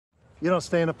You don't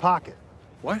stay in the pocket.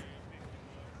 What?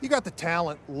 You got the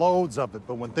talent, loads of it,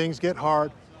 but when things get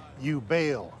hard, you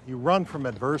bail. You run from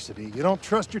adversity. You don't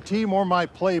trust your team or my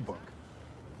playbook.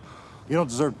 You don't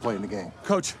deserve to play in the game.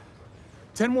 Coach,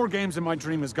 10 more games and my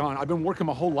dream is gone. I've been working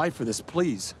my whole life for this,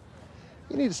 please.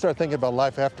 You need to start thinking about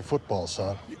life after football,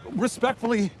 son.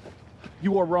 Respectfully,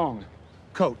 you are wrong,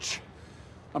 Coach.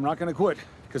 I'm not gonna quit,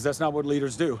 because that's not what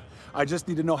leaders do. I just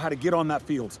need to know how to get on that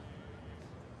field.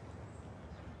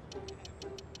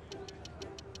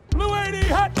 Blue 80,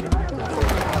 hot!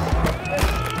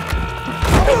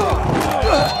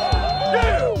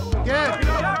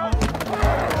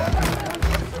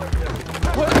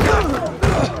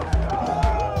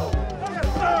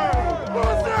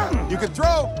 You can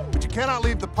throw, but you cannot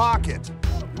leave the pocket.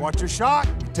 You want your shot,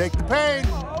 you take the pain.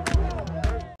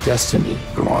 Destiny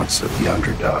wants the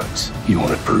underdogs. You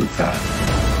want to prove that?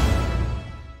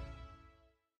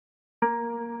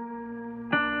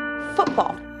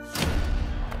 Football.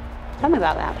 Tell me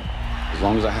about that. As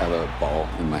long as I have a ball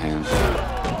in my hands,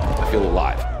 I feel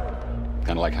alive.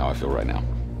 Kind of like how I feel right now.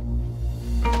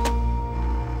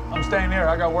 I'm staying here.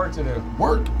 I got work to do.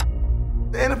 Work?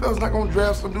 The NFL's not going to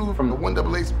draft some dude from the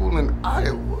 1AA school in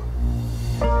Iowa.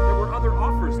 There were other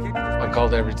offers. Can't you just... I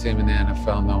called every team in the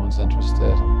NFL. No one's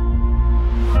interested.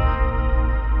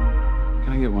 Can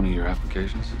I get one of your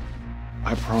applications?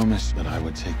 I promised that I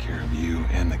would take care of you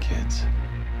and the kids.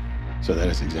 So that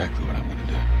is exactly what I'm going to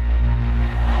do.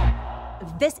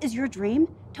 If this is your dream,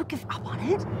 don't give up on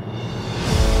it. Second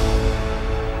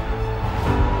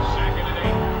and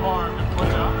 8, farm to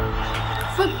put up.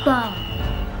 Football.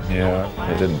 Yeah,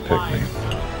 it didn't pick me.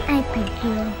 I pick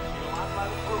you.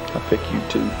 I pick you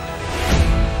too.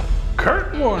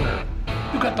 Kurt Warner.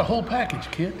 You got the whole package,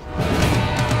 kid.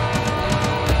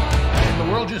 The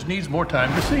world just needs more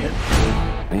time to see it.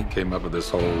 He came up with this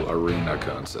whole arena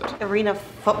concept. Arena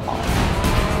football.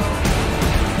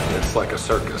 It's like a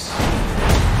circus.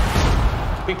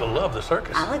 People love the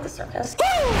circus. I like the circus.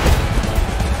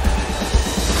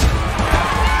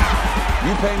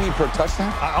 You pay me per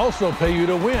touchdown? I also pay you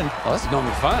to win. Oh, this is gonna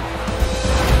be fun.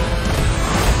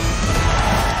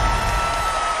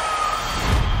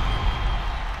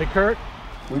 Hey, Kurt,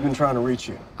 we've been trying to reach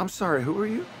you. I'm sorry, who are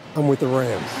you? I'm with the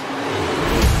Rams.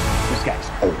 This guy's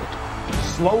old.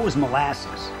 Slow as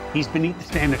molasses. He's beneath the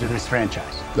standards of this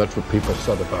franchise. That's what people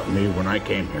said about me when I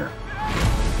came here.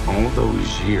 All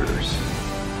those years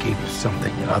gave you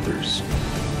something others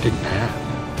didn't have.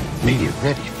 Made you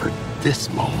ready for this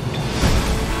moment.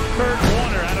 Kurt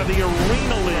Warner out of the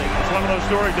Arena League. It's one of those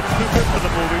stories that's too good for the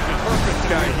movies. It's perfect. This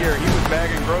guy here, he was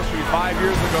bagging groceries 5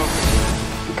 years ago.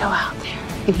 Go out there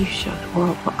and you show the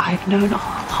world what I've known all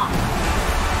along.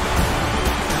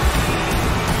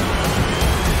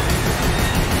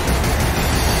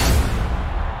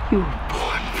 You were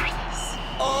born for this.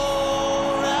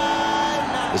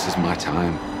 This is my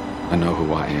time. I know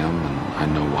who I am, and I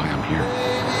know why I'm here.